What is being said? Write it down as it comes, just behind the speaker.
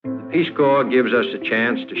Peace Corps gives us a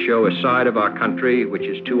chance to show a side of our country which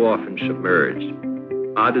is too often submerged.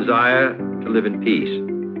 Our desire to live in peace,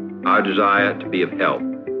 our desire to be of help.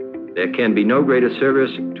 There can be no greater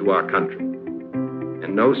service to our country,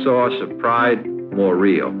 and no source of pride more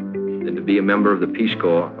real than to be a member of the Peace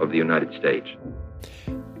Corps of the United States.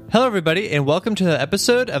 Hello, everybody, and welcome to the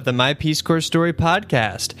episode of the My Peace Corps Story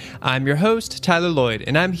podcast. I'm your host, Tyler Lloyd,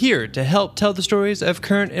 and I'm here to help tell the stories of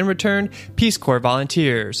current and returned Peace Corps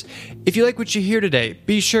volunteers. If you like what you hear today,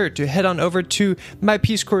 be sure to head on over to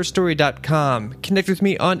mypeacecorpsstory.com. Connect with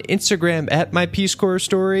me on Instagram at My Peace Corps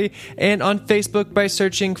Story and on Facebook by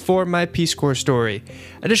searching for My Peace Corps Story.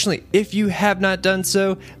 Additionally, if you have not done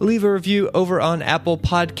so, leave a review over on Apple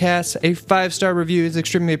Podcasts. A 5-star review is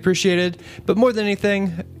extremely appreciated, but more than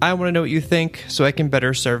anything, I want to know what you think so I can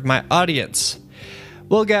better serve my audience.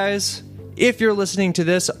 Well, guys, if you're listening to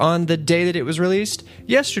this on the day that it was released,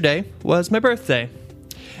 yesterday was my birthday.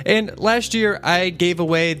 And last year, I gave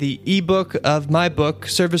away the ebook of my book,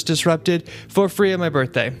 Service Disrupted, for free on my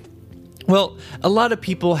birthday. Well, a lot of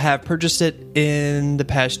people have purchased it in the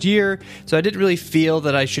past year, so I didn't really feel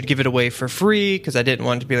that I should give it away for free because I didn't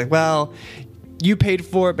want it to be like, well, you paid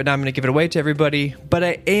for it, but now I'm going to give it away to everybody. But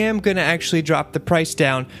I am going to actually drop the price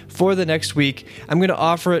down for the next week. I'm going to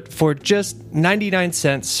offer it for just 99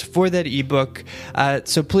 cents for that ebook.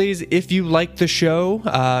 So please, if you like the show,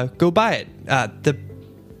 go buy it.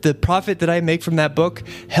 The profit that I make from that book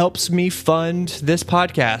helps me fund this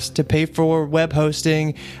podcast to pay for web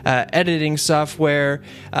hosting, editing software,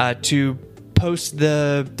 to post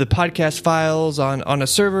the podcast files on a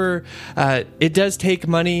server. It does take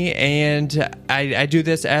money, and I do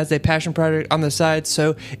this as a passion project on the side.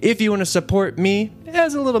 So if you want to support me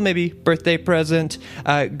as a little maybe birthday present,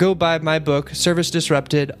 go buy my book, Service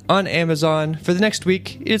Disrupted, on Amazon. For the next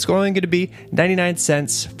week, it's only going to be 99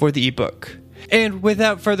 cents for the ebook. And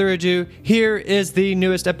without further ado, here is the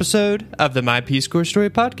newest episode of the My Peace Corps Story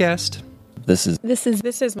podcast. This is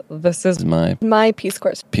my Peace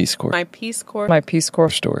Corps. Peace Corps. My Peace Corps. My Peace Corps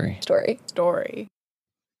story. Story.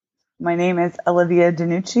 My name is Olivia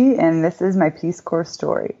Danucci, and this is my Peace Corps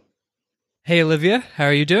story. Hey, Olivia, how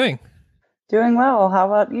are you doing? Doing well. How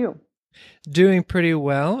about you? Doing pretty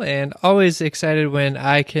well, and always excited when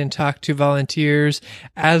I can talk to volunteers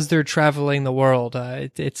as they're traveling the world.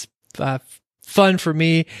 It's fun for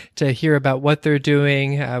me to hear about what they're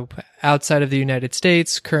doing outside of the United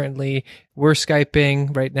States. Currently, we're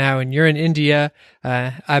Skyping right now, and you're in India.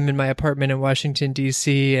 I'm in my apartment in Washington,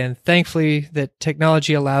 D.C., and thankfully that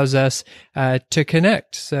technology allows us to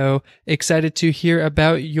connect. So excited to hear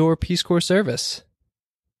about your Peace Corps service.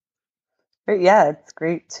 Yeah, it's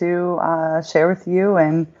great to share with you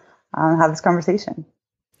and have this conversation.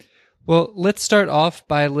 Well, let's start off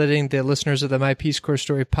by letting the listeners of the My Peace Corps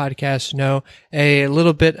Story podcast know a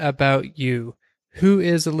little bit about you. Who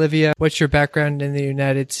is Olivia? What's your background in the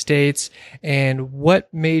United States? And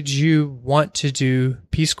what made you want to do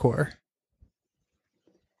Peace Corps?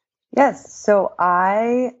 Yes, so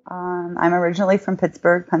I'm originally from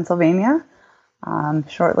Pittsburgh, Pennsylvania.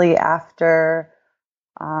 Shortly after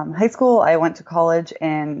high school, I went to college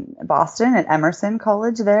in Boston at Emerson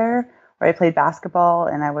College there, where I played basketball,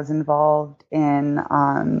 and I was involved in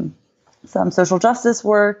some social justice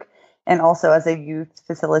work and also as a youth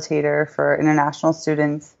facilitator for international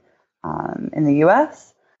students in the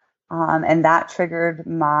U.S. And that triggered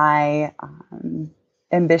my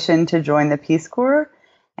ambition to join the Peace Corps.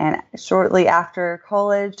 And shortly after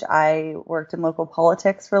college, I worked in local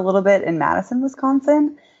politics for a little bit in Madison,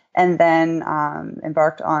 Wisconsin, and then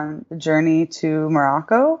embarked on the journey to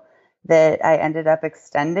Morocco that I ended up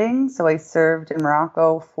extending. So I served in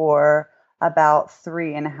Morocco for about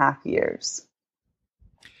 3.5 years.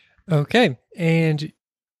 Okay. And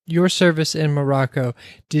your service in Morocco,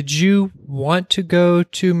 did you want to go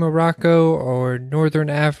to Morocco or Northern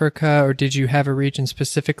Africa, or did you have a region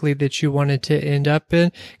specifically that you wanted to end up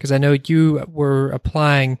in? Because I know you were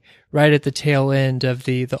applying right at the tail end of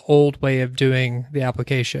the old way of doing the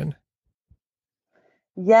application.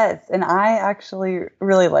 Yes, and I actually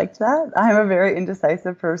really liked that. I'm a very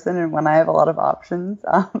indecisive person, and when I have a lot of options,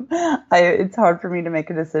 it's hard for me to make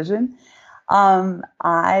a decision.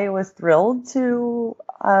 I was thrilled to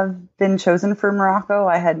have been chosen for Morocco.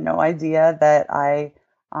 I had no idea that I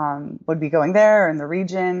would be going there in the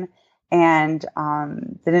region, and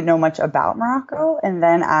didn't know much about Morocco. And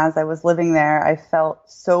then as I was living there, I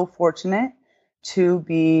felt so fortunate to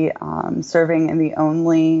be serving in the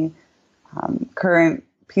only current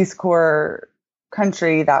Peace Corps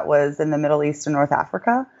country that was in the Middle East and North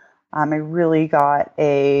Africa. I really got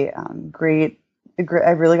great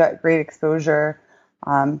exposure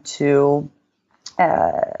to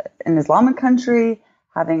an Islamic country,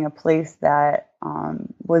 having a place that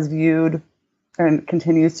was viewed and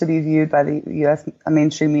continues to be viewed by the U.S.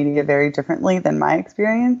 mainstream media very differently than my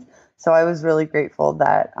experience. So I was really grateful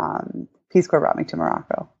that Peace Corps brought me to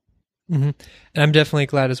Morocco. Mm-hmm. And I'm definitely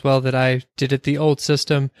glad as well that I did it the old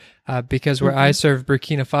system, because where I served,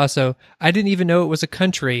 Burkina Faso, I didn't even know it was a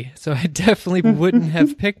country, so I definitely wouldn't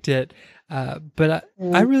have picked it. But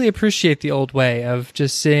I really appreciate the old way of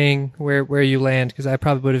just seeing where you land, because I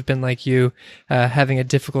probably would have been like you, having a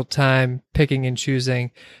difficult time picking and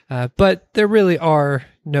choosing. But there really are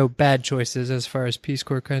no bad choices as far as Peace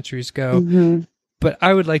Corps countries go. Mm-hmm. But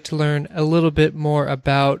I would like to learn a little bit more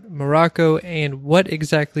about Morocco and what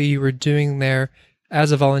exactly you were doing there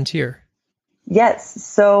as a volunteer. Yes.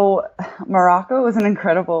 So Morocco is an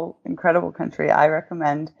incredible, incredible country. I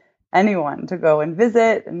recommend anyone to go and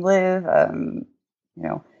visit and live,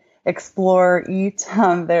 explore, eat.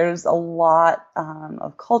 There's a lot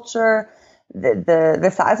of culture.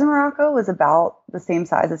 The size of Morocco is about the same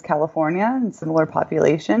size as California and similar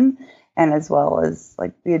population, and as well as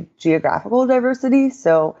like the geographical diversity.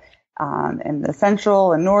 So in the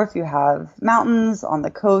central and north, you have mountains. On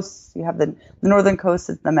the coast, you have the northern coast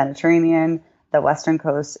is the Mediterranean. The western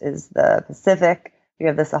coast is the Pacific. You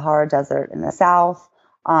have the Sahara Desert in the south,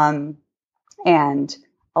 and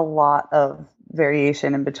a lot of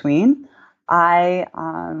variation in between. I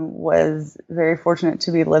was very fortunate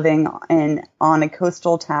to be living on a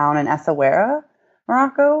coastal town in Essaouira,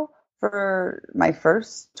 Morocco, for my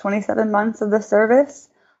first 27 months of the service.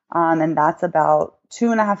 And that's about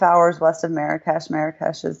 2.5 hours west of Marrakesh.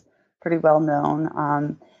 Marrakesh is pretty well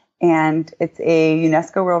known. And it's a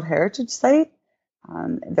UNESCO World Heritage Site.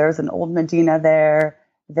 There's an old Medina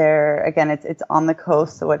there. Again, it's on the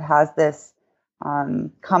coast, so it has this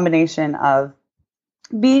combination of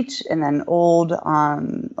beach and then old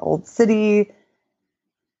city.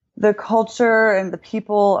 The culture and the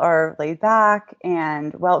people are laid back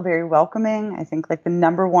and very welcoming. I think like the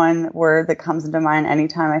number one word that comes into mind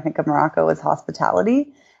anytime I think of Morocco is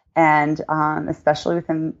hospitality, and especially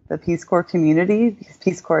within the Peace Corps community, because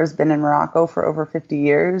Peace Corps has been in Morocco for over 50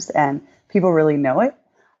 years and people really know it.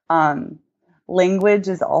 Language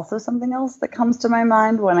is also something else that comes to my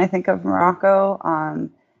mind when I think of Morocco.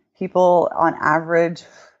 People on average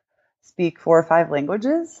speak 4 or 5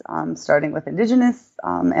 languages, starting with indigenous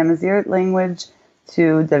Amazigh language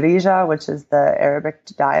to Darija, which is the Arabic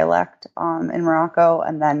dialect in Morocco,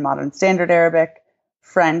 and then modern standard Arabic,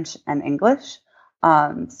 French, and English.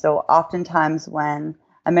 So oftentimes when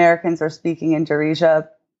Americans are speaking in Darija,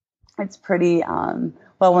 it's pretty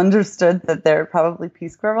well understood that they're probably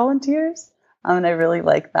Peace Corps volunteers. And I really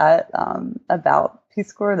like that about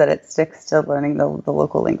Peace Corps, that it sticks to learning the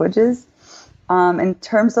local languages. In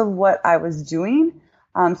terms of what I was doing,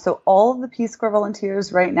 so all of the Peace Corps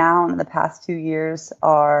volunteers right now in the past 2 years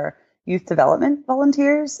are youth development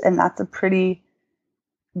volunteers, and that's a pretty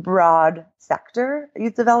broad sector,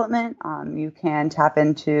 youth development. You can tap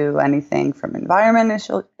into anything from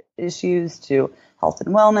environmental issues to health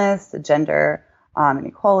and wellness, to gender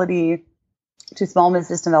inequality, to small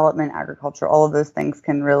business development, agriculture. All of those things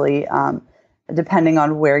can really, depending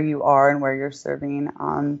on where you are and where you're serving,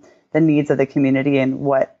 the needs of the community and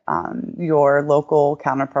what your local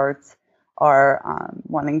counterparts are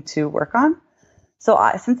wanting to work on. So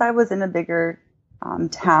since I was in a bigger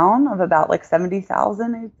town of about like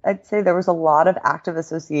 70,000, I'd say there was a lot of active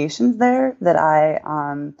associations there that I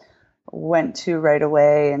went to right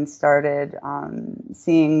away and started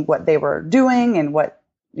seeing what they were doing and what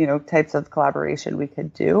types of collaboration we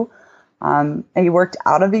could do. I worked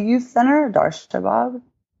out of a youth center, Dar Shabab,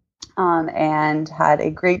 and had a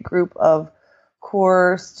great group of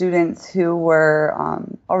core students who were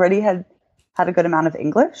already had a good amount of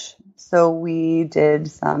English. So we did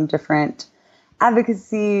some different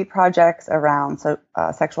advocacy projects around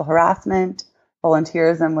sexual harassment,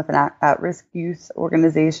 volunteerism with an at-risk youth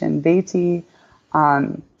organization, Beatty.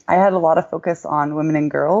 I had a lot of focus on women and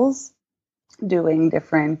girls, doing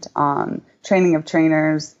different training of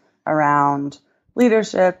trainers around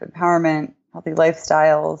leadership, empowerment, healthy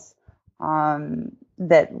lifestyles,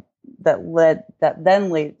 that then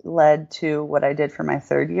led to what I did for my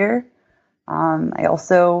 3rd year. I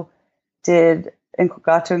also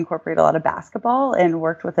got to incorporate a lot of basketball and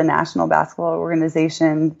worked with a national basketball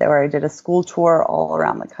organization where I did a school tour all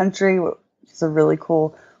around the country, which is a really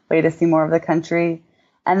cool way to see more of the country.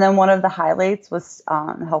 And then one of the highlights was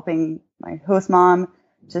helping my host mom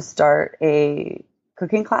to start a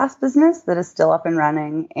cooking class business that is still up and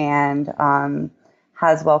running and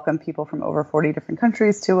has welcomed people from over 40 different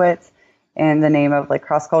countries to it in the name of like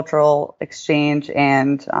cross-cultural exchange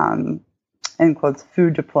and in quotes,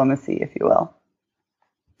 food diplomacy, if you will.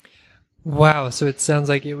 Wow. So it sounds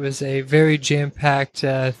like it was a very jam-packed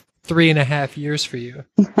 3.5 years for you.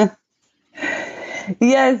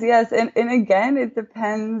 Yes. And again, it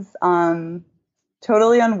depends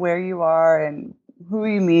totally on where you are and who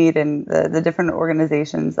you meet and the different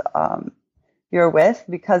organizations you're with.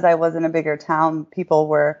 Because I was in a bigger town, people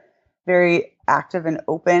were very active and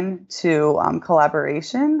open to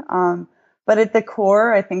collaboration. But at the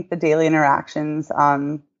core, I think the daily interactions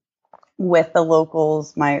with the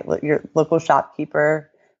locals, your local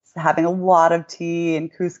shopkeeper, having a lot of tea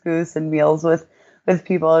and couscous and meals with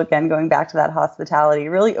people, again, going back to that hospitality,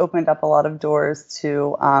 really opened up a lot of doors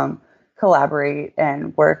to collaborate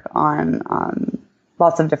and work on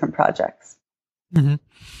lots of different projects. Mm-hmm.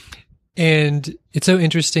 And it's so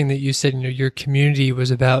interesting that you said, your community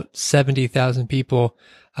was about 70,000 people.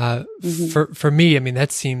 For me, I mean,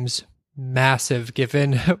 that seems massive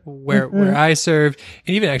given where I served,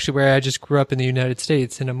 and even actually where I just grew up in the United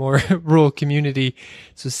States in a more rural community.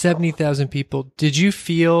 So 70,000 people. Did you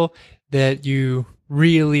feel that you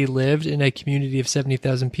really lived in a community of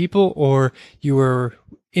 70,000 people, or you were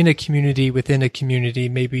in a community within a community,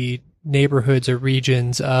 maybe neighborhoods or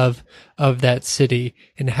regions of that city?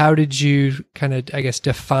 And how did you kind of, I guess,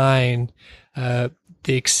 define the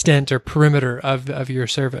extent or perimeter of your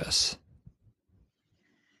service?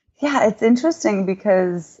 Yeah, it's interesting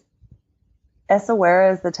because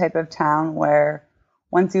Essaouira is the type of town where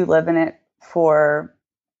once you live in it for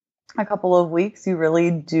a couple of weeks, you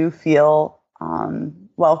really do feel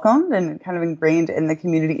welcomed and kind of ingrained in the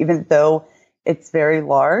community, even though it's very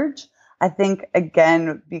large. I think,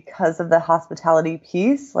 again, because of the hospitality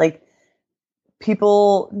piece, like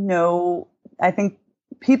people know, I think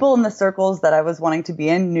people in the circles that I was wanting to be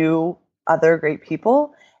in knew other great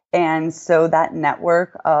people. And so that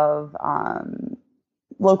network of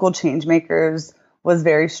local change makers was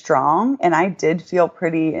very strong. And I did feel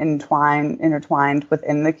pretty intertwined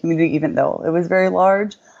within the community, even though it was very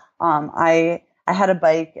large. I had a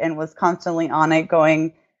bike and was constantly on it,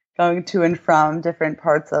 going to and from different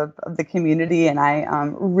parts of the community. And I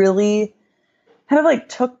really kind of like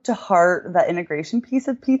took to heart that integration piece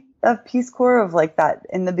of Peace Corps, of like that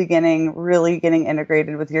in the beginning, really getting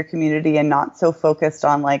integrated with your community and not so focused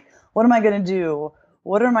on like, what am I going to do?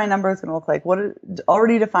 What are my numbers going to look like?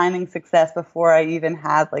 Already defining success before I even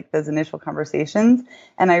had like those initial conversations.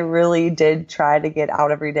 And I really did try to get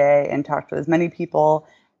out every day and talk to as many people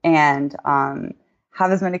and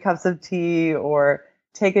have as many cups of tea, or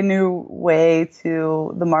take a new way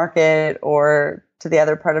to the market or to the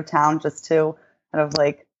other part of town, just to kind of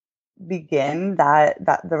like begin that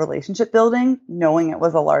the relationship building, knowing it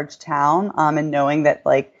was a large town, and knowing that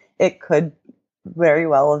like it could very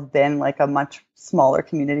well have been like a much smaller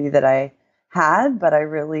community that I had, but I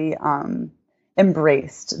really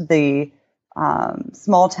embraced the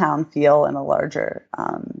small town feel in a larger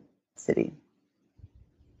city.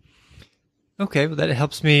 Okay, well, that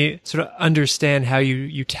helps me sort of understand how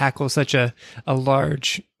you tackle such a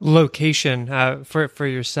large location for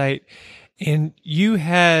your site. And you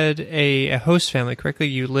had a host family, correctly?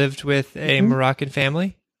 You lived with a Moroccan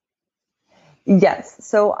family? Yes.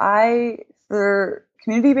 So for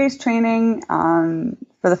community-based training,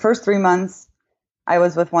 for the first 3 months, I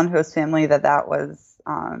was with one host family that was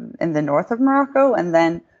in the north of Morocco. And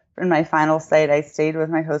then in my final site, I stayed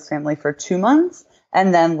with my host family for 2 months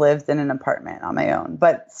and then lived in an apartment on my own,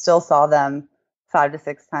 but still saw them 5 to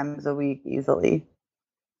 6 times a week easily.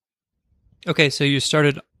 Okay, so you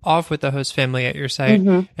started off with the host family at your site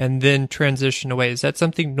and then transitioned away. Is that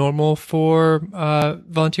something normal for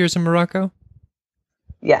volunteers in Morocco?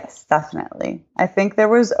 Yes, definitely. I think there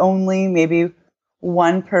was only maybe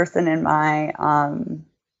one person in my,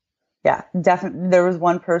 there was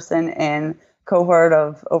one person in cohort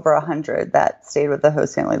of over 100 that stayed with the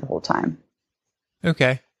host family the whole time.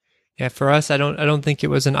 Okay. Yeah, for us, I don't think it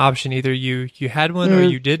was an option. Either you had one or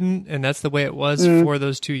you didn't, and that's the way it was for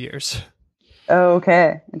those 2 years. Oh,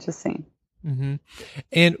 okay. Interesting. Mm-hmm.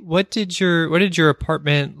 And what did your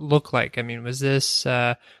apartment look like? I mean, was this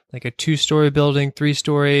like a 2-story building,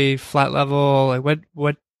 3-story, flat level? Like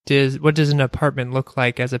what does an apartment look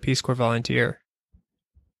like as a Peace Corps volunteer?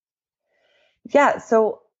 Yeah.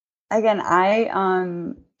 So again, I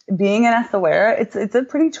being in Essaouira, it's a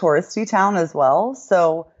pretty touristy town as well.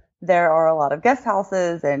 So there are a lot of guest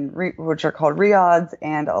houses and which are called riads,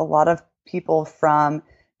 and a lot of people from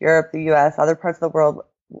Europe, the U.S., other parts of the world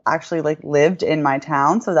actually like lived in my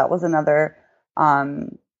town. So that was another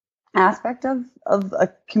aspect of a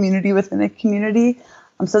community within a community.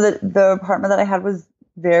 So that the apartment that I had was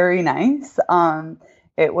very nice.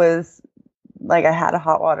 It was like I had a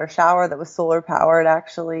hot water shower that was solar powered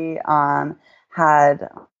actually, had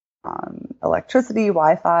electricity,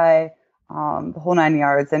 Wi-Fi, the whole 9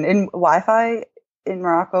 yards. And Wi-Fi in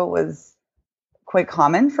Morocco was quite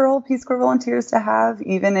common for all Peace Corps volunteers to have,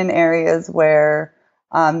 even in areas where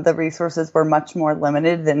the resources were much more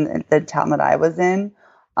limited than the town that I was in.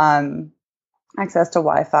 Access to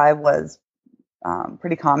Wi-Fi was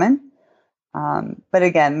pretty common. But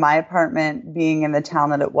again, my apartment being in the town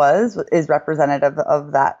that it is representative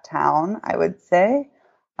of that town, I would say.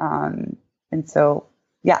 And so,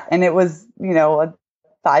 yeah, and it was, a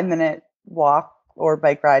 5-minute walk or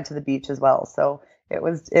bike ride to the beach as well. So it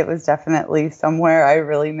was definitely somewhere I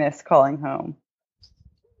really miss calling home.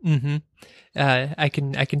 Mm-hmm. I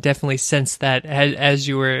can definitely sense that as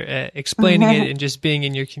you were explaining it and just being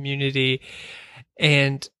in your community.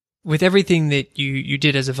 And with everything that you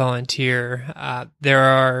did as a volunteer, there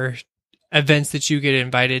are events that you get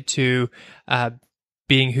invited to,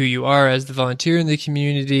 being who you are as the volunteer in the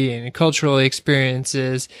community, and cultural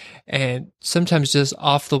experiences, and sometimes just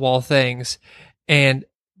off the wall things. And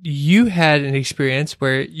you had an experience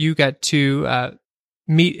where you got to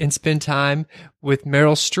meet and spend time with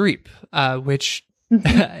Meryl Streep, which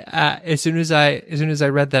as soon as I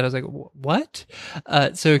read that, I was like, "What?"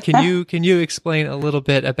 So can you explain a little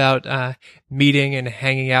bit about meeting and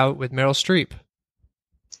hanging out with Meryl Streep?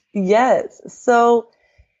 Yes. So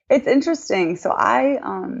it's interesting. So I,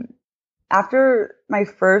 after my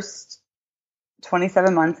first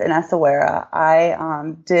 27 months in Essaouira,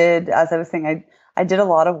 I did, as I was saying, I did a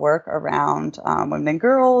lot of work around women and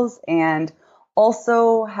girls, and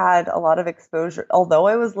also had a lot of exposure. Although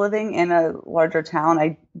I was living in a larger town,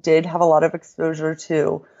 I did have a lot of exposure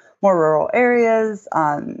to more rural areas,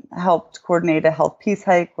 helped coordinate a health peace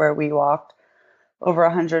hike where we walked over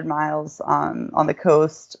 100 miles on the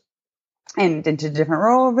coast and into different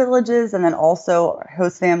rural villages. And then also our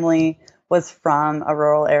host family was from a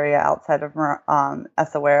rural area outside of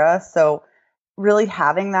Essaouira. So really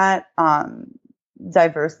having that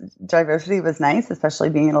diversity was nice, especially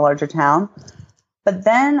being in a larger town. But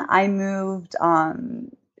then I moved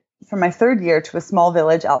from my third year to a small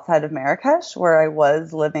village outside of Marrakesh, where I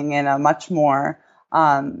was living in a much more,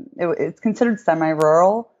 it's considered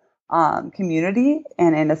semi-rural community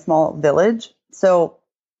and in a small village. So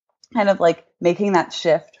kind of like making that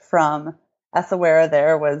shift from Essaouira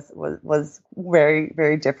there was very,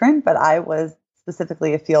 very different. But I was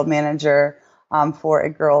specifically a field manager for a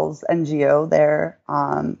girls NGO there,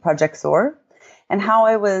 Project SOAR, and how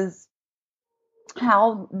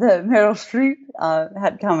the Meryl Streep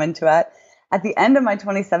had come into it. At the end of my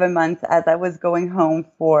 27 months, as I was going home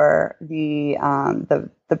for the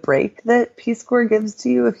break that Peace Corps gives to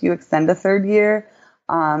you if you extend a third year,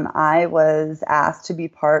 I was asked to be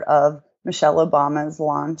part of Michelle Obama's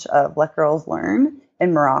launch of Let Girls Learn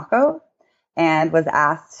in Morocco, and was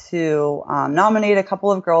asked to nominate a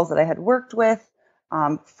couple of girls that I had worked with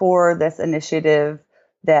for this initiative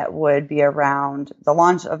that would be around the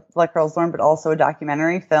launch of Let Girls Learn, but also a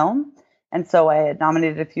documentary film. And so I had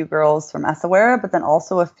nominated a few girls from Essaouira, but then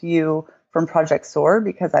also a few from Project SOAR,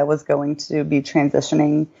 because I was going to be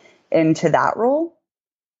transitioning into that role.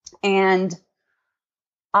 And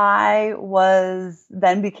I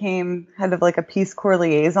became kind of like a Peace Corps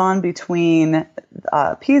liaison between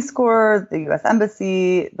Peace Corps, the U.S.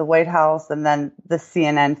 Embassy, the White House, and then the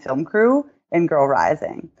CNN film crew in Girl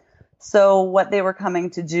Rising. So what they were coming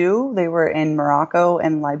to do, they were in Morocco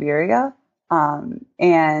and Liberia,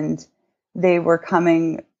 and they were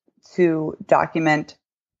coming to document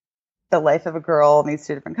the life of a girl in these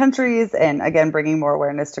two different countries, and again, bringing more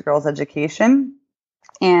awareness to girls' education.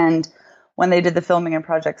 And when they did the filming in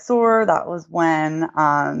Project SOAR, that was when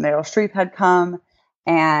Meryl Streep had come,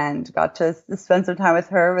 and got to spend some time with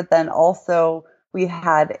her. But then also we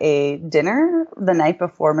had a dinner the night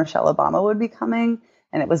before Michelle Obama would be coming,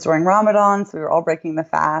 and it was during Ramadan, so we were all breaking the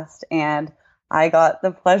fast. And I got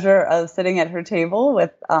the pleasure of sitting at her table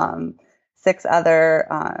with 6 other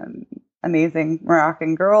amazing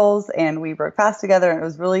Moroccan girls, and we broke fast together. And it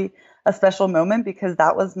was really a special moment because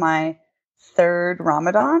that was my third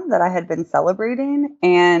Ramadan that I had been celebrating.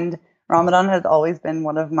 And Ramadan has always been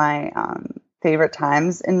one of my favorite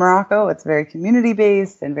times in Morocco. It's very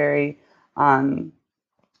community-based and very,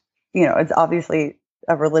 it's obviously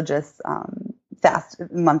a religious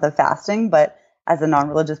month of fasting, but as a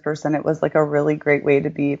non-religious person, it was like a really great way to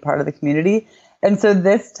be part of the community. And so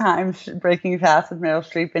this time, breaking fast with Meryl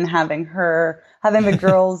Streep and having the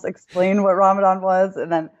girls explain what Ramadan was,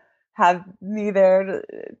 and then have me there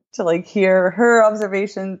to like hear her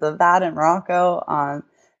observations of that in Morocco.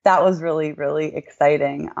 That was really, really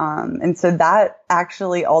exciting. And so that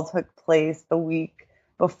actually all took place the week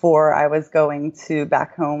before I was going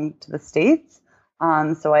back home to the States.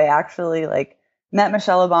 So I actually met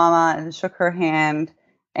Michelle Obama and shook her hand,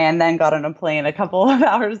 and then got on a plane a couple of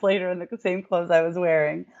hours later in the same clothes I was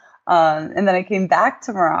wearing. And then I came back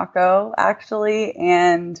to Morocco, actually,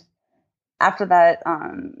 and after that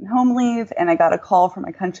home leave, and I got a call from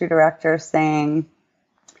my country director saying,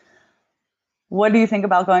 what do you think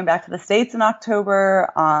about going back to the States in October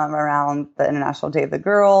around the International Day of the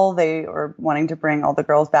Girl? They were wanting to bring all the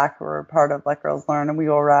girls back who were part of Let Girls Learn and We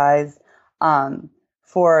Will Rise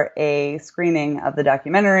for a screening of the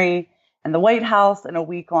documentary and the White House and a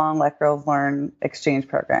week-long Let Girls Learn exchange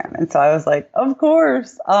program. And so I was like, of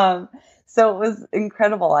course. So it was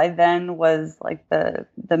incredible. I then was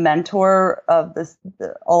the mentor of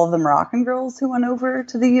all of the Moroccan girls who went over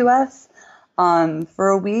to the U.S. For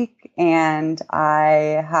a week, and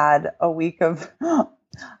I had a week of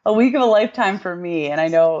a lifetime for me. And I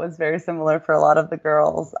know it was very similar for a lot of the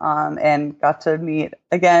girls. And got to meet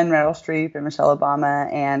again Meryl Streep and Michelle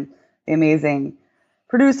Obama and the amazing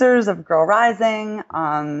producers of Girl Rising,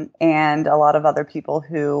 and a lot of other people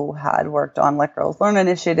who had worked on Let Girls Learn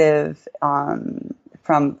initiative from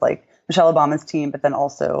Michelle Obama's team, but then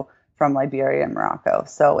also from Liberia and Morocco.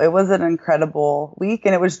 So it was an incredible week,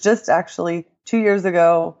 and it was just actually 2 years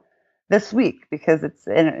ago this week, because it's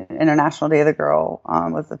International Day of the Girl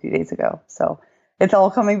was a few days ago. So it's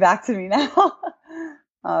all coming back to me now.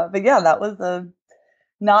 But yeah, that was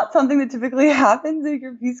not something that typically happens in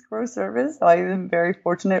your Peace Corps service. So I'm very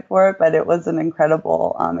fortunate for it, but it was an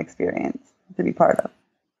incredible experience to be part of.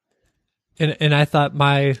 And I thought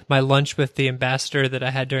my lunch with the ambassador that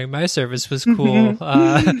I had during my service was cool.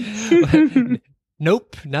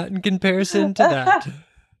 Nope, not in comparison to that.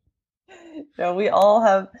 So we all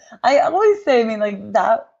have, I always say,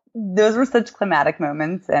 those were such climatic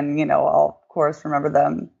moments, and, I'll of course remember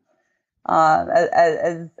them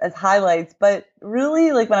as highlights, but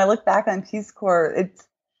really, when I look back on Peace Corps,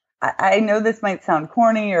 I know this might sound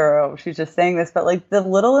corny, or she's just saying this, but the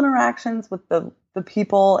little interactions with the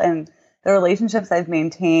people and the relationships I've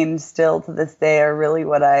maintained still to this day are really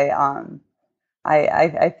what I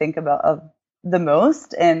think about of the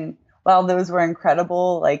most. And while those were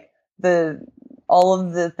incredible, all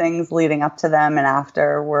of the things leading up to them and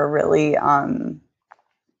after were really,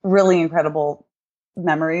 really incredible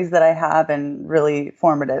memories that I have, and really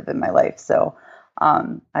formative in my life. So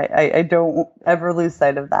I don't ever lose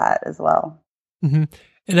sight of that as well. Mm-hmm.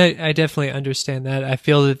 And I definitely understand that. I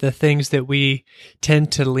feel that the things that we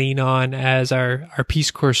tend to lean on as our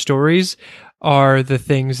Peace Corps stories are the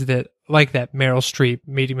things that, like that Meryl Streep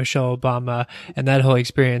meeting Michelle Obama and that whole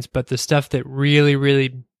experience, but the stuff that really,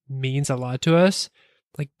 really means a lot to us,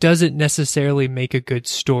 doesn't necessarily make a good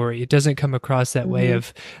story. It doesn't come across that way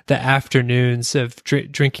of the afternoons of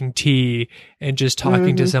drinking tea and just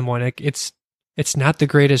talking to someone. It's not the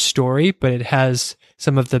greatest story, but it has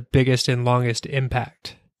some of the biggest and longest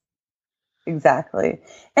impact. Exactly.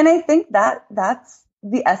 And I think that's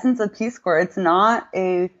the essence of Peace Corps. It's not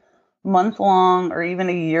a month-long or even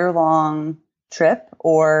a year-long trip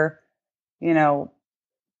or,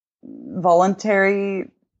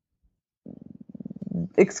 voluntary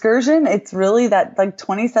excursion. It's really that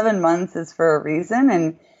 27 months is for a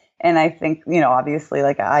reason. And I think, obviously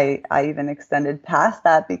I even extended past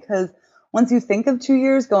that, because once you think of 2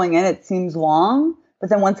 years going in, it seems long, but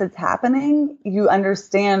then once it's happening, you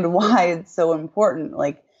understand why it's so important.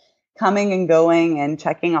 Coming and going and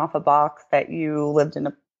checking off a box that you lived in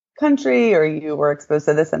a country or you were exposed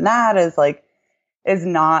to this and that is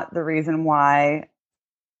not the reason why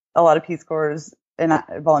a lot of Peace Corps and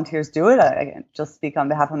volunteers do it. I can't just speak on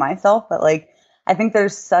behalf of myself, but I think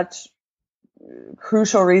there's such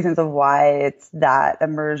crucial reasons of why it's that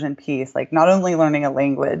immersion piece, not only learning a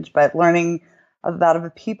language, but learning about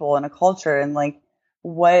a people and a culture, and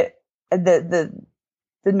what the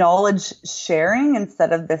knowledge sharing,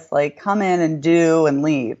 instead of this come in and do and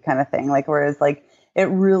leave kind of thing. Whereas it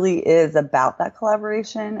really is about that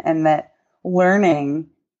collaboration, and that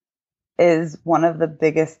learning is one of the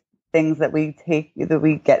biggest things that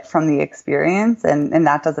we get from the experience, and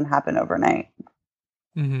that doesn't happen overnight.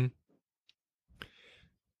 Mm-hmm.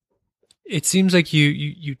 It seems like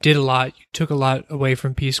you did a lot. You took a lot away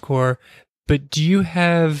from Peace Corps, but do you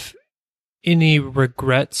have any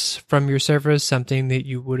regrets from your service? Something that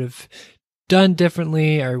you would have done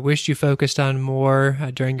differently or wished you focused on more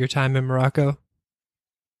during your time in Morocco?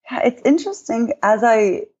 Yeah, it's interesting. As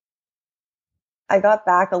I got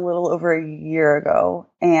back a little over a year ago,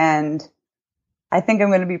 and I think I'm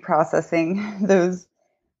going to be processing those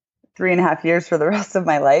 3.5 years for the rest of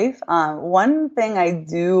my life. One thing I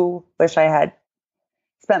do wish I had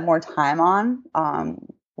spent more time on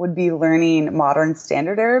would be learning modern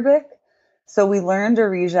standard Arabic. So we learned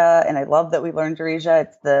Darija, and I love that we learned Darija.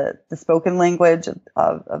 It's the spoken language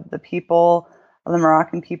of the people, of the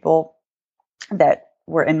Moroccan people that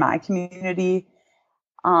were in my community.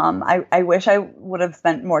 I wish I would have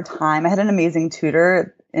spent more time. I had an amazing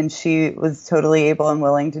tutor, and she was totally able and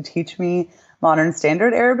willing to teach me modern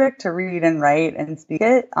standard Arabic to read and write and speak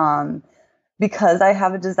it. Because I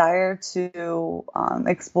have a desire to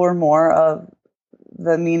explore more of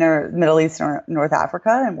the MENA, Middle East, North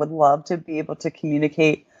Africa, and would love to be able to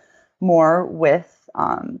communicate more with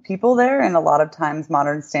people there. And a lot of times,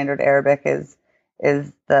 modern standard Arabic is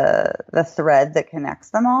the thread that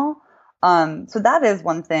connects them all. So that is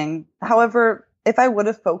one thing. However, if I would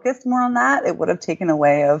have focused more on that, it would have taken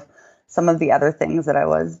away of some of the other things that I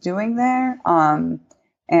was doing there.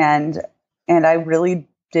 And I really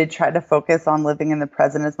did try to focus on living in the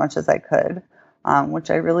present as much as I could, which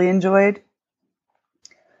I really enjoyed.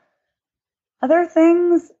 Other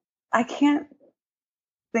things, I can't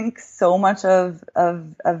think so much of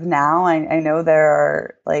now. I know there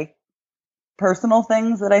are like personal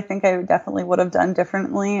things that I think I definitely would have done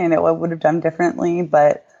differently. I know I would have done differently,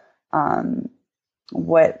 but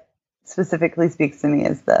what specifically speaks to me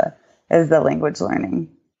is the language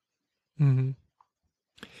learning. Mm-hmm.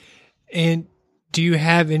 And do you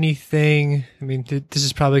have anything, I mean, this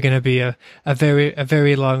is probably going to be a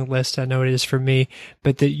very long list. I know it is for me,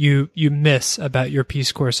 but that you miss about your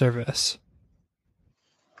Peace Corps service?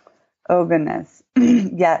 Oh, goodness.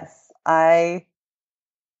 Yes. I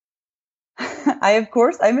of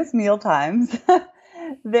course, I miss meal times.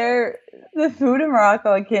 The food in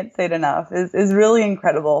Morocco, I can't say it enough, is really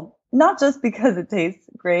incredible. Not just because it tastes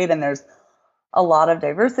great and there's a lot of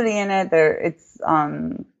diversity in it.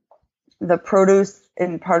 The produce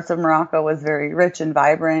in parts of Morocco was very rich and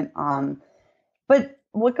vibrant. But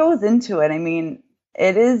what goes into it? I mean,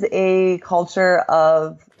 it is a culture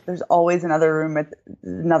of there's always another room with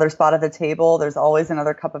another spot at the table. There's always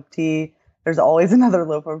another cup of tea. There's always another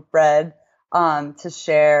loaf of bread to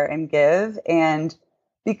share and give. And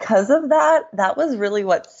because of that, that was really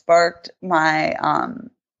what sparked my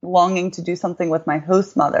longing to do something with my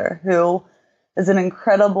host mother, who is an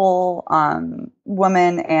incredible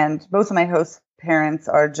woman, and both of my host parents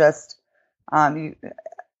are just,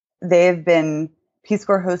 they have been Peace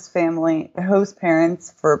Corps host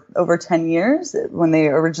parents for over 10 years when they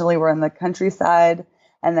originally were in the countryside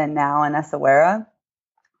and then now in Essaouira,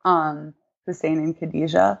 Hussein and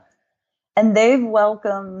Khadija. And they've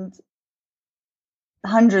welcomed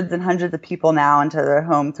hundreds and hundreds of people now into their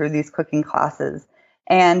home through these cooking classes.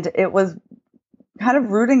 And it was kind of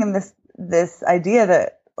rooting in this idea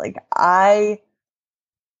that like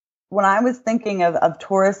when I was thinking of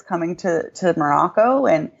tourists coming to Morocco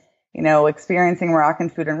and, you know, experiencing Moroccan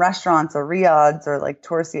food in restaurants or riads or like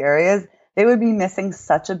touristy areas, they would be missing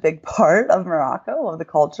such a big part of Morocco, of the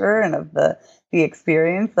culture and of the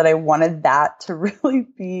experience, that I wanted that to really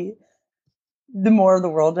be the more of the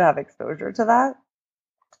world to have exposure to that.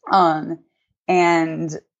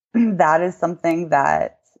 And that is something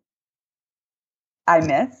that I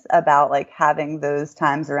miss about like having those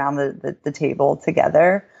times around the table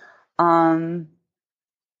together. The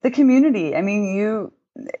community, I mean,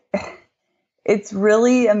 it's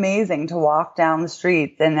really amazing to walk down the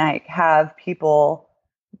streets and like have people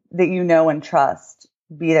that you know and trust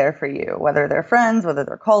be there for you, whether they're friends, whether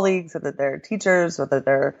they're colleagues, whether they're teachers, whether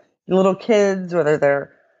they're little kids, whether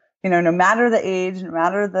they're, you know, no matter the age, no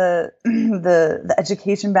matter the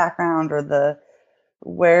education background or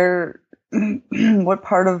what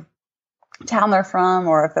part of town they're from,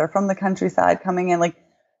 or if they're from the countryside coming in, like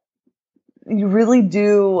you really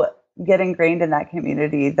do get ingrained in that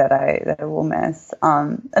community that I will miss.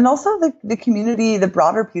 And also the community, the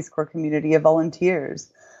broader Peace Corps community of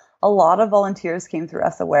volunteers. A lot of volunteers came through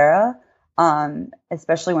Essaouira,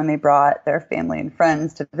 especially when they brought their family and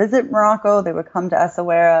friends to visit Morocco. They would come to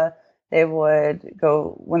Essaouira. They would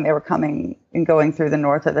go when they were coming and going through the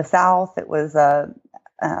north or the south. It was a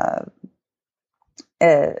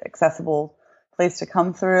accessible place to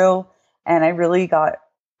come through. And I really got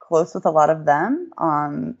close with a lot of them.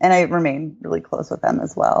 And I remain really close with them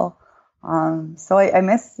as well. So I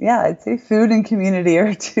miss, I'd say food and community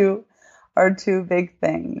are two big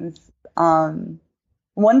things.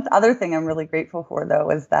 One other thing I'm really grateful for,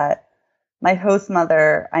 though, is that my host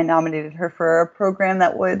mother, I nominated her for a program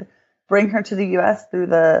that would bring her to the U.S. through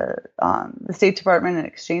the State Department and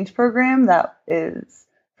Exchange Program that is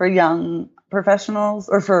for young professionals,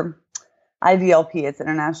 or for IVLP, it's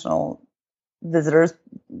International Visitors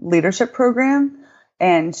Leadership Program.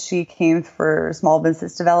 and she came for small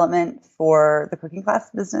business development for the cooking class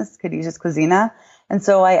business, Khadijah's Cuisina. And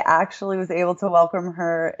so I actually was able to welcome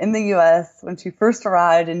her in the U.S. when she first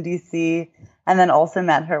arrived in D.C., and then also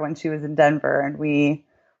met her when she was in Denver, and we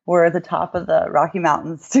were at the top of the Rocky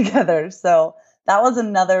Mountains together. So that was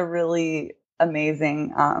another really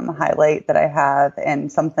amazing highlight that I have,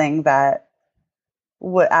 and something that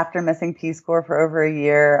after missing Peace Corps for over a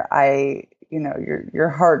year, your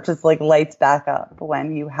heart just like lights back up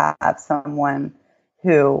when you have someone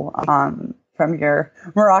who from your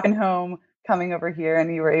Moroccan home coming over here,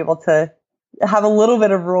 and you were able to have a little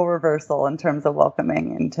bit of role reversal in terms of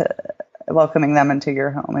welcoming them into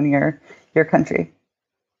your home and your country.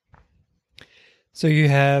 So you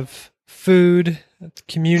have food,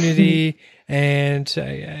 community, and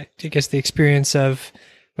I guess the experience of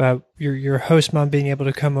your host mom being able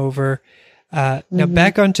to come over. Now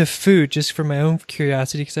back onto food, just for my own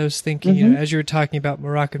curiosity, because I was thinking, as you were talking about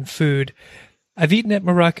Moroccan food, I've eaten at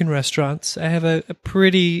Moroccan restaurants. I have a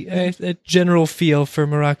pretty a general feel for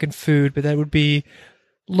Moroccan food, but that would be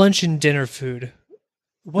lunch and dinner food.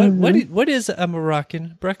 What is a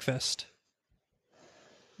Moroccan breakfast?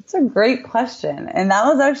 It's a great question. And that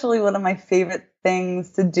was actually one of my favorite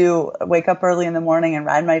things to do, wake up early in the morning and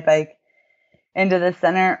ride my bike into the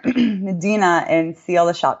center, Medina, and see all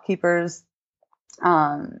the shopkeepers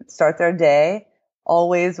start their day,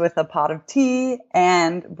 always with a pot of tea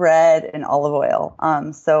and bread and olive oil.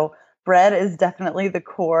 So bread is definitely the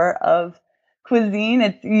core of cuisine.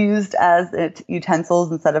 It's used as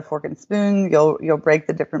utensils instead of fork and spoon. You'll break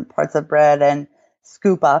the different parts of bread and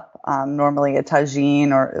scoop up normally a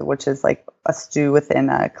tagine, which is like a stew within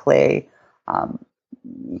a clay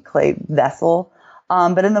vessel.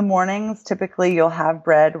 But in the mornings, typically you'll have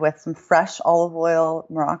bread with some fresh olive oil.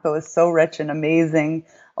 Morocco is so rich in amazing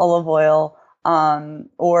olive oil,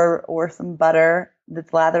 or some butter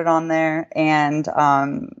that's lathered on there. And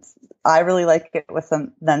I really like it with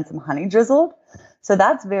some honey drizzled. So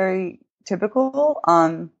that's very typical.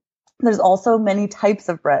 There's also many types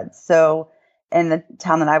of bread. So in the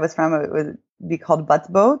town that I was from, it would be called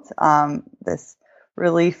batbot. This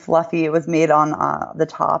really fluffy, it was made on the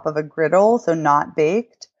top of a griddle, so not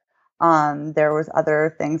baked. There was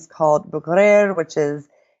other things called bouguerer, which is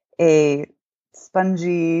a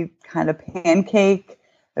spongy kind of pancake.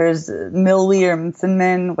 There's milwi or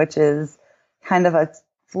msemen, which is kind of a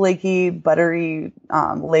flaky, buttery,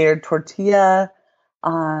 layered tortilla,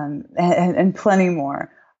 and plenty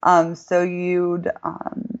more. So you'd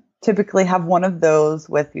typically have one of those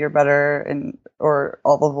with your butter or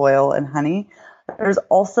olive oil and honey. There's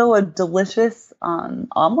also a delicious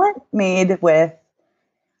omelet made with,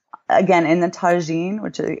 again, in the tagine,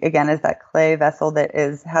 which again is that clay vessel that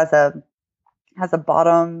has a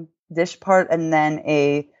bottom dish part and then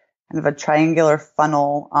a kind of a triangular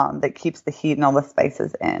funnel that keeps the heat and all the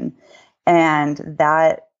spices in. And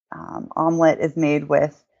that omelet is made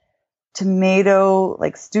with tomato,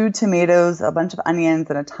 like stewed tomatoes, a bunch of onions,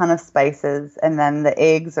 and a ton of spices. And then the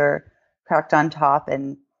eggs are cracked on top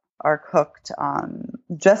and are cooked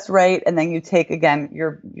just right. And then you take, again,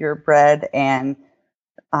 your bread and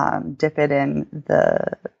dip it in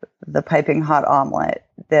the piping hot omelet,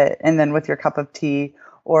 and then with your cup of tea,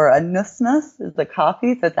 or a nus is the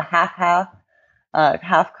coffee. So it's a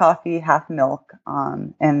half coffee, half milk.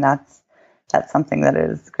 And that's something that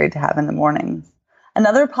is great to have in the mornings.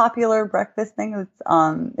 Another popular breakfast thing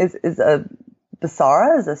is a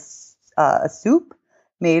basara, is a soup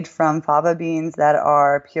made from fava beans that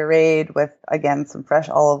are pureed with, again, some fresh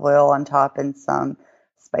olive oil on top and some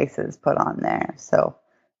spices put on there. So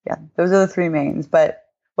yeah, those are the three mains. But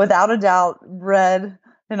without a doubt, bread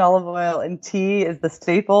and olive oil and tea is the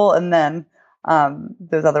staple. And then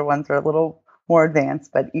those other ones are a little more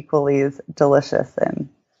advanced, but equally as delicious and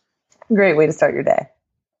a great way to start your day.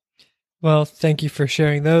 Well, thank you for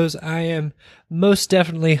sharing those. I am most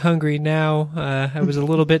definitely hungry now. I was a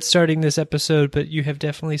little bit starting this episode, but you have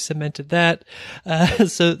definitely cemented that.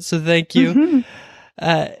 So thank you.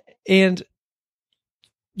 And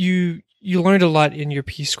you learned a lot in your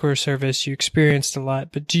Peace Corps service. You experienced a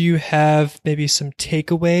lot, but do you have maybe some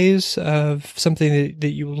takeaways of something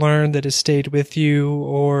that you learned that has stayed with you,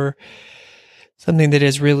 or something that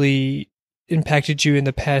has really impacted you in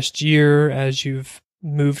the past year as you've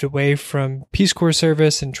moved away from Peace Corps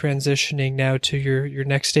service and transitioning now to your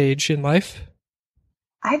next stage in life?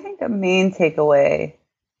 I think a main takeaway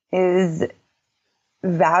is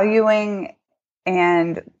valuing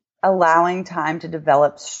and allowing time to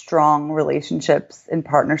develop strong relationships and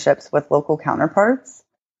partnerships with local counterparts.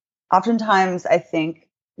 Oftentimes, I think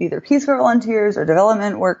either Peace Corps volunteers or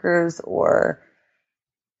development workers or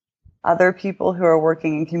other people who are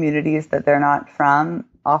working in communities that they're not from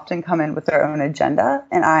often come in with their own agenda.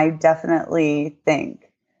 And I definitely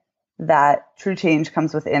think that true change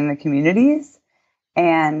comes within the communities,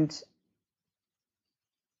 and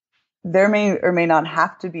there may or may not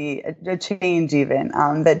have to be a change even,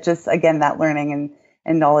 that just, again, that learning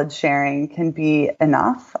and knowledge sharing can be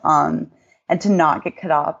enough, and to not get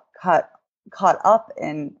caught up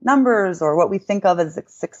in numbers or what we think of as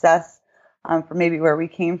success, for maybe where we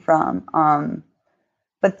came from,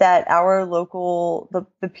 but that our local,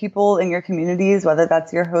 the people in your communities, whether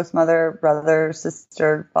that's your host mother, brother,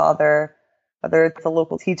 sister, father, whether it's a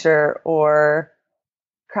local teacher or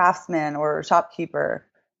craftsman or shopkeeper,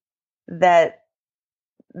 that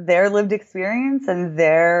their lived experience and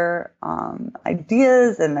their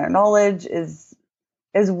ideas and their knowledge is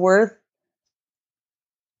worth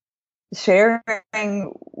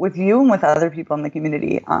sharing with you and with other people in the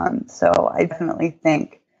community. So I definitely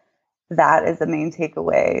think that is the main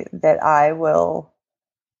takeaway that I will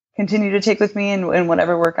continue to take with me in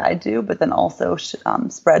whatever work I do, but then also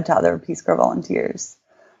spread to other Peace Corps volunteers.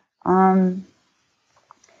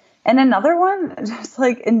 And another one, just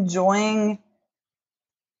like enjoying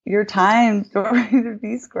your time during the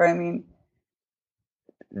Peace Corps. I mean,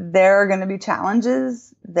 there are going to be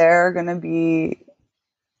challenges. There are going to be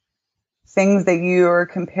things that you are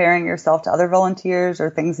comparing yourself to other volunteers or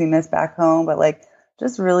things you miss back home, but like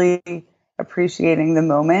just really appreciating the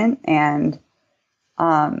moment and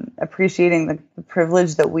appreciating the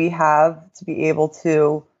privilege that we have to be able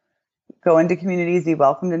to go into communities, be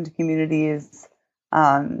welcomed into communities,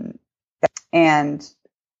 and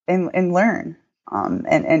learn,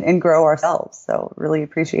 and grow ourselves. So really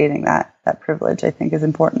appreciating that privilege, I think, is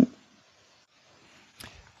important.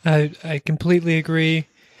 I completely agree.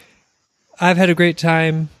 I've had a great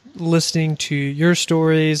time listening to your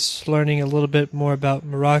stories, learning a little bit more about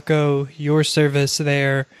Morocco, your service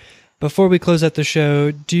there. Before we close out the show,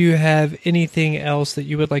 do you have anything else that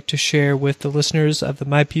you would like to share with the listeners of the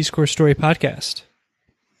My Peace Corps Story podcast?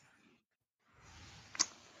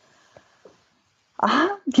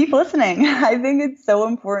 Keep listening. I think it's so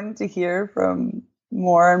important to hear from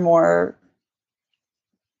more and more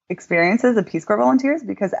experiences of Peace Corps volunteers,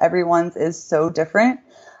 because everyone's is so different.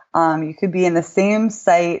 You could be in the same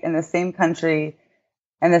site, in the same country,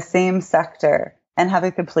 in the same sector, and have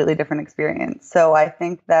a completely different experience. So I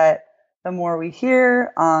think that the more we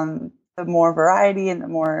hear, the more variety and the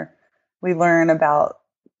more we learn about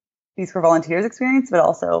Peace Corps volunteers' experience, but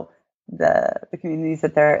also the communities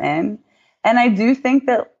that they're in. And I do think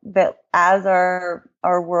that as our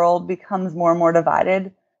world becomes more and more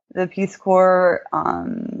divided, the Peace Corps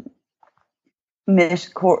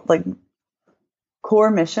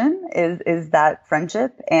core mission is that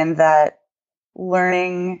friendship, and that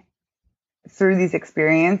learning through these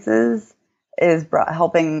experiences is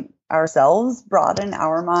helping ourselves broaden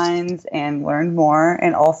our minds and learn more,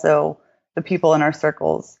 and also the people in our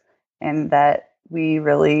circles, and that we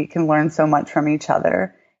really can learn so much from each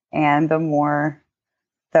other. And the more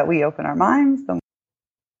that we open our minds, the more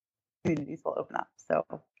communities will open up. So,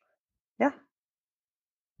 yeah.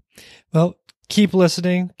 Well, keep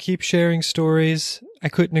listening, keep sharing stories. I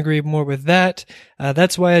couldn't agree more with that.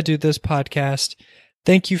 That's why I do this podcast.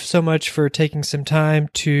 Thank you so much for taking some time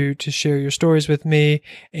to share your stories with me.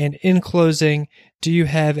 And in closing, do you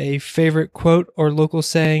have a favorite quote or local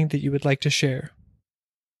saying that you would like to share?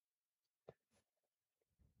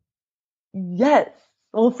 Yes.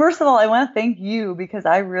 Well, first of all, I want to thank you, because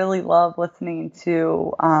I really love listening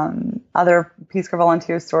to other Peace Corps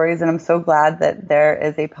volunteer stories, and I'm so glad that there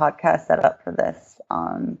is a podcast set up for this.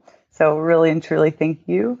 So really and truly thank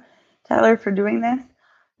you, Tyler, for doing this.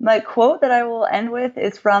 My quote that I will end with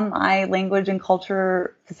is from my language and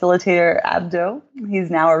culture facilitator, Abdo.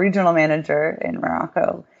 He's now a regional manager in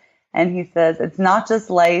Morocco. And he says, "It's not just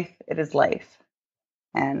life, it is life."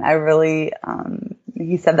 And I really,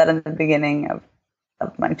 he said that in the beginning of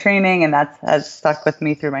my training, and that has stuck with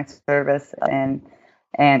me through my service and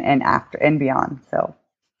after and beyond. So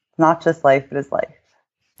it's not just life, it is life.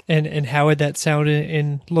 And how would that sound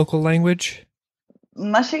in local language?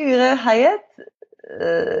 Mashigre Hayat,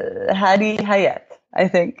 Hadi Hayat, I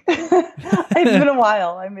think. It's been a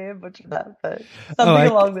while. I may have butchered that, but something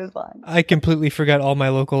along those lines. I completely forgot all my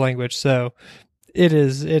local language, so it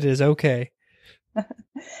is okay.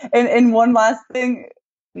 And one last thing,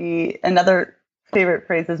 another favorite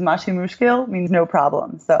phrase is "Mashi Mushkil," means no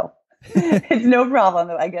problem. So it's no problem.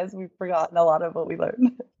 I guess we've forgotten a lot of what we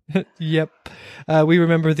learned. Yep. We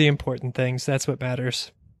remember the important things. That's what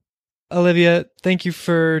matters. Olivia, thank you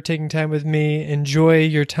for taking time with me. Enjoy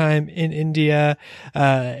your time in India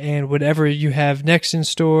and whatever you have next in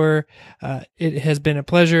store. It has been a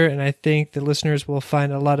pleasure, and I think the listeners will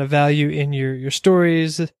find a lot of value in your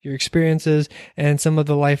stories, your experiences, and some of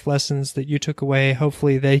the life lessons that you took away.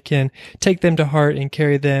 Hopefully they can take them to heart and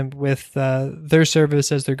carry them with their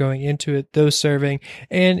service as they're going into it, those serving.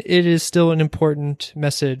 And it is still an important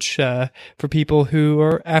message for people who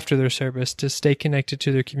are after their service to stay connected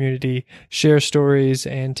to their community, share stories,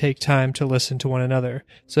 and take time to listen to one another.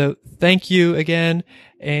 So thank you again,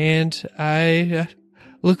 and I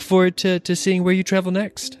look forward to seeing where you travel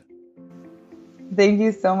next. Thank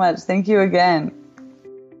you so much. Thank you again.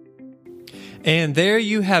 And there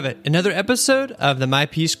you have it, another episode of the My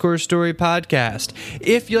Peace Corps Story podcast.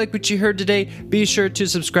 If you like what you heard today, be sure to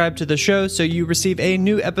subscribe to the show so you receive a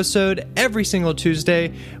new episode every single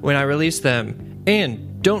Tuesday when I release them.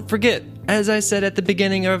 And don't forget, as I said at the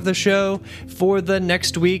beginning of the show, for the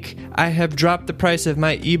next week, I have dropped the price of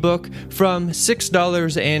my ebook from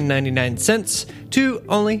 $6.99 to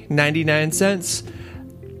only 99 cents.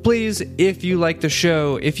 Please, if you like the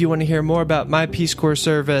show, if you want to hear more about my Peace Corps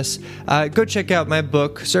service, go check out my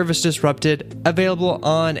book, Service Disrupted, available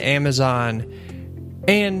on Amazon.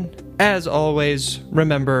 And as always,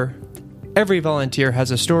 remember, every volunteer has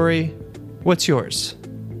a story. What's yours?